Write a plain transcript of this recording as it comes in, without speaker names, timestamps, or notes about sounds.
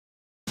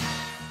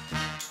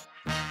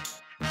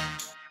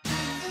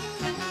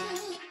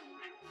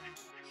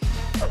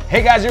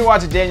Hey guys, you're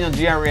watching Daniel and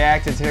Gian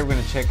React, and today we're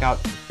going to check out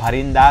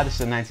Parinda. This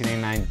is a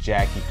 1989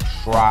 Jackie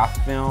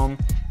Shroff film.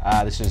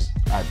 This is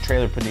a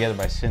trailer put together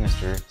by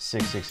Sinister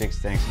 666.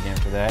 Thanks again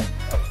for that.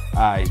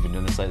 He's been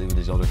doing this lately with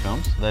his older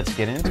films. Let's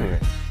get into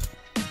it.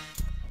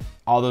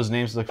 All those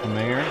names look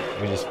familiar.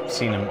 We just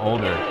seen them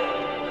older.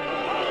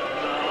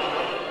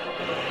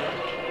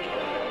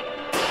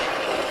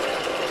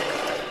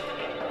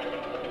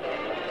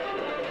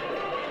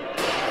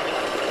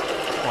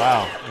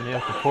 Wow, Anil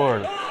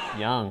Kapoor,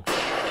 young.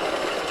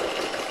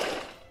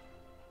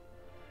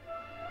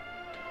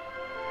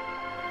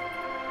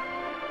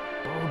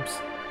 Boobs.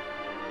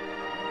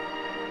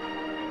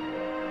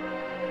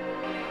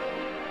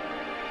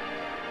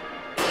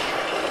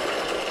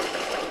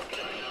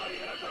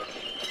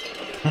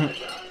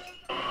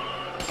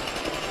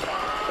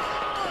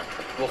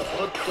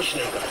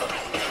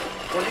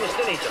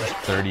 That's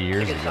 30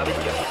 years ago.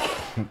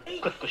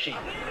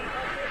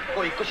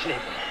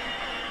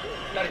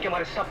 लड़के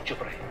हमारे सब चुप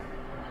रहे,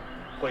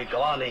 कोई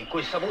गवाह नहीं,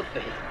 कोई सबूत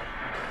नहीं।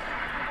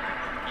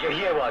 यही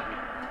है वो आदमी।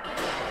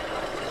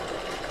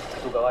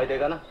 तू गवाही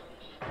देगा ना?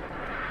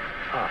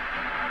 हाँ।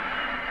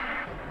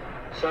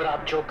 सर,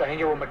 आप जो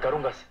कहेंगे वो मैं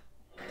करूँगा।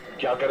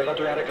 क्या करेगा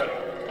तू यहाँ कर?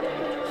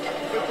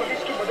 मैं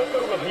पुलिस की मदद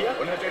करूँगा भैया।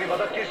 उन्हें तेरी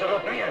मदद की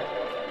जरूरत नहीं है।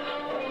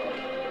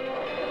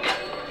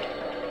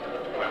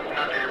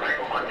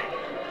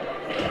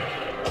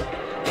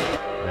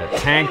 That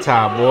tank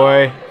top,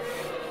 boy.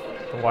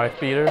 The wife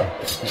beater.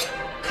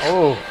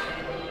 Oh.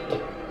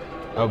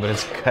 Oh, but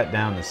it's cut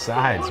down the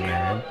sides,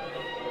 man.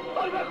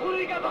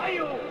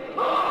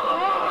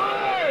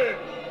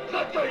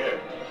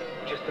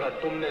 जिस तरह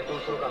तुमने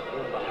दूसरों का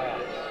खून बहाया,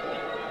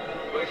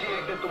 वैसे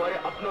एक दिन तुम्हारे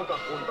अपनों का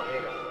खून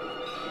बहेगा।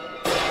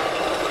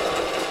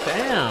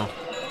 Damn.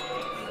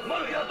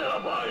 मर गया तेरा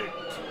भाई।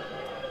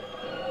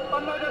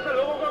 अन्ना जैसे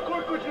लोगों का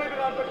कोई कुछ नहीं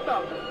बिगाड़ सकता।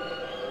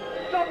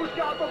 सब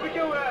उसके हाथों बिके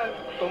हुए हैं।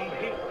 तुम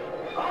भी?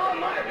 हाँ,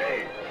 मैं भी।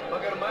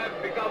 मगर मैं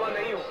बिकावा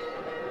नहीं हूँ।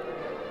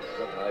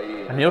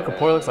 Anil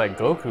Kapoor looks like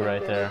Goku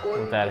right there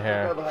with that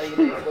hair.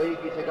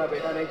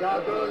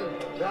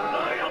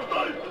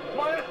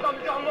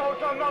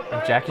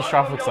 And Jackie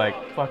Shroff looks like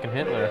fucking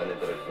Hitler.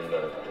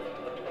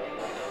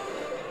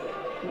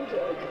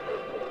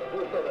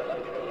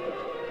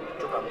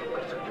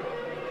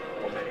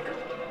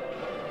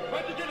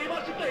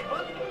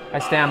 I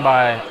stand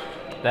by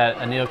that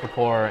Anil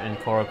Kapoor and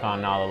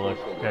Korakon Nala look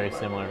very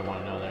similar to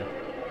one another.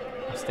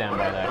 I stand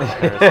by that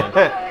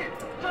comparison.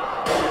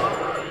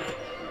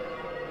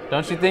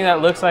 Don't you think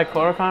that looks like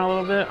Korakon a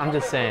little bit? I'm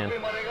just saying.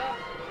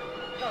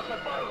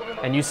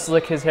 And you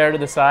slick his hair to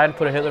the side and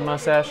put a Hitler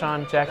mustache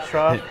on Jackie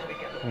Shroff?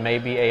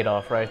 Maybe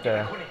Adolf right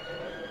there.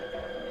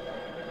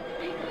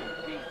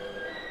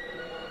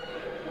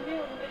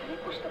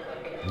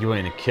 You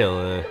ain't a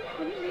killer.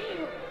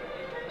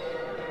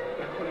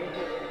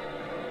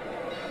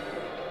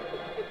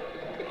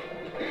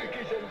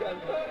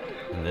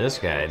 And this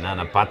guy,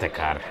 Nana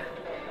Patekar.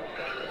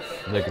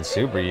 Looking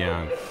super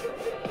young.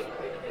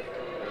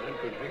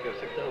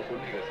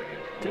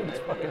 Dude, it's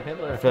fucking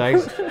Hitler. I feel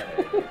like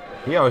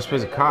he always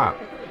plays a cop.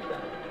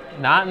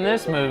 Not in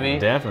this movie.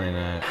 Definitely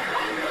not.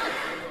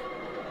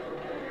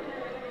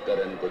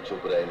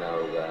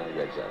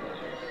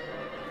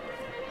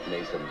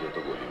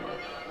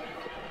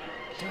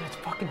 Dude, it's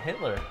fucking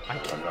Hitler. I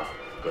can't.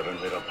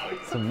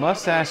 The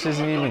mustache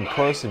isn't even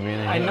close to being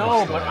a I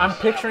know, but I'm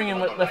picturing him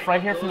with left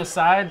right here from the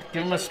side.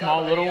 Give him a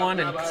small little one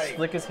and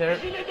slick his hair.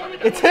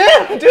 It's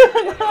him,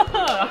 dude.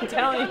 I'm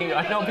telling you.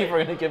 I know people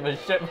are gonna give a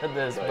shit for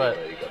this, but.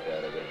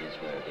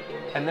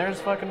 And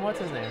there's fucking what's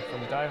his name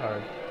from Die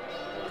Hard.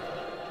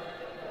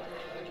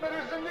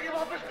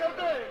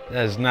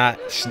 That is not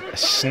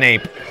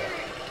Snape.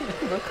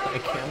 You look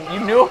like him. You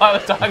knew I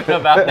was talking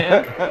about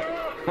him.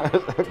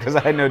 Because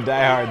I know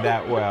Die Hard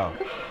that well.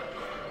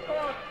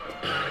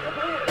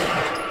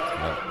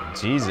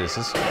 Jesus,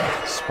 this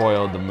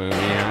spoiled the movie,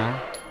 huh?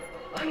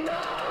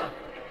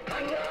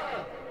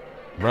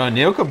 Bro,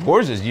 Anil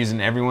Kapoor's just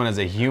using everyone as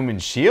a human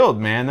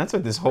shield, man. That's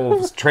what this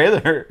whole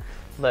trailer...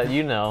 Let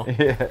you know.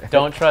 Yeah.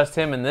 Don't trust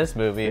him in this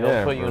movie.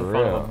 He'll put you in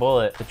front of a real.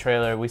 bullet. The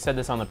trailer, we said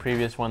this on the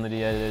previous one that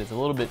he edited, is a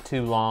little bit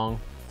too long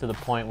to the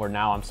point where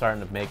now I'm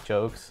starting to make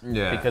jokes.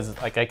 Yeah. Because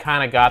like I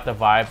kind of got the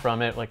vibe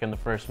from it like in the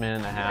first minute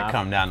and a half. It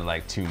come down to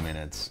like 2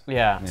 minutes.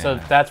 Yeah, so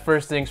that's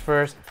first things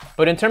first.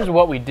 But in terms of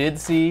what we did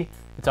see,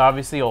 it's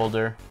obviously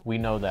older. We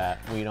know that.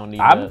 We don't need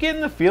I'm getting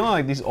the feeling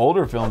like these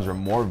older films are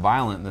more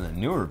violent than the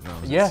newer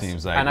films, yes, it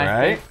seems like, and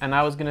right?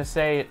 I was going to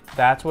say,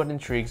 that's what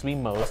intrigues me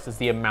most, is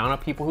the amount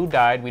of people who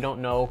died. We don't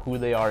know who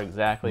they are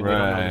exactly. We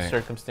don't know the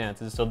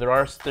circumstances. So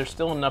there's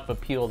still enough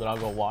appeal that I'll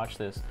go watch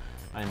this.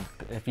 And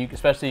if you,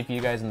 especially if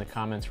you guys in the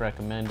comments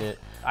recommend it,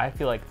 I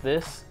feel like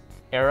this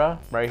era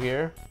right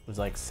here was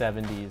like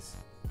 70s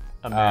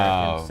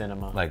American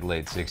cinema. Like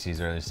late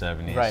 60s, early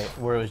 70s. Right,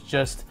 where it was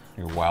just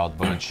Your Wild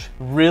Bunch.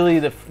 Really,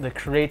 the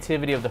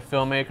creativity of the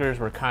filmmakers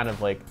were kind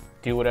of like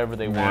do whatever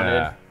they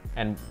wanted,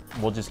 and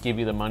we'll just give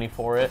you the money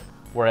for it.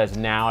 Whereas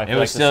now I feel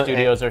like the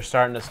studios are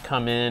starting to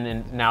come in,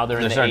 and now they're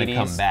in the 80s,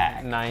 come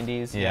back.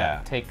 90s.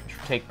 Yeah.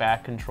 Take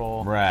back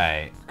control.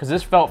 Right. Because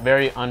this felt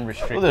very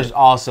unrestricted. Well, there's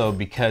also,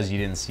 because you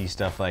didn't see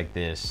stuff like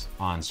this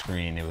on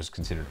screen, it was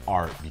considered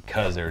art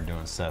because they were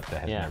doing stuff that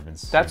had never been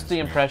seen. That's the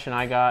impression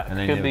I got. And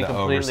then could you be have the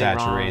completely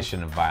oversaturation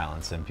wrong. of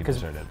violence, and people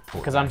started.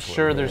 Because I'm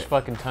sure there's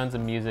fucking tons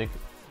of music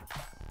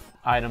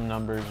item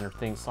numbers or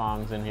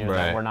songs in here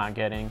that we're not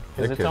getting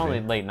because it's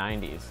only late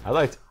 90s.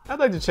 I'd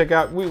like to check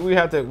out.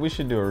 We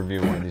should do a review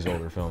of one of these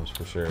older films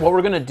for sure. What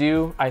we're gonna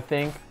do, I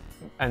think,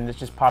 and this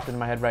just popped into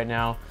my head right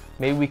now,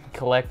 maybe we can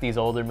collect these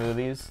older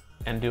movies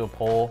and do a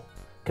poll.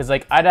 Because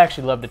like I'd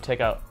actually love to check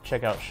out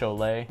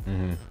Sholay,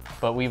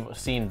 but we've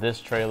seen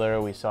this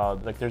trailer. We saw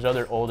like there's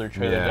other older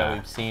trailers that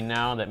we've seen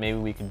now that maybe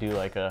we can do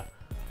like a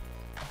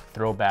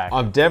throwback.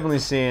 I'm definitely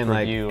seeing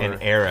like an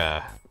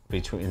era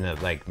between the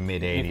like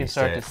mid 80s. You can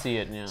start to see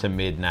it to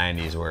mid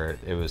 90s where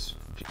there's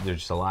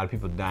just a lot of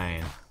people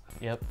dying.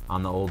 Yep.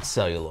 On the old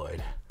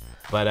celluloid.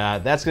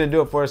 But that's going to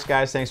do it for us,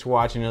 guys. Thanks for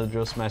watching. Another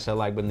drill. Smash that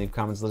like button, leave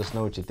comments, let us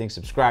know what you think.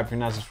 Subscribe if you're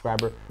not a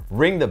subscriber.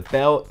 Ring the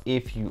bell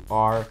if you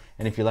are.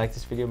 And if you like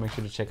this video, make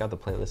sure to check out the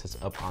playlist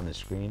that's up on the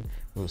screen.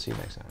 We will see you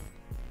next time.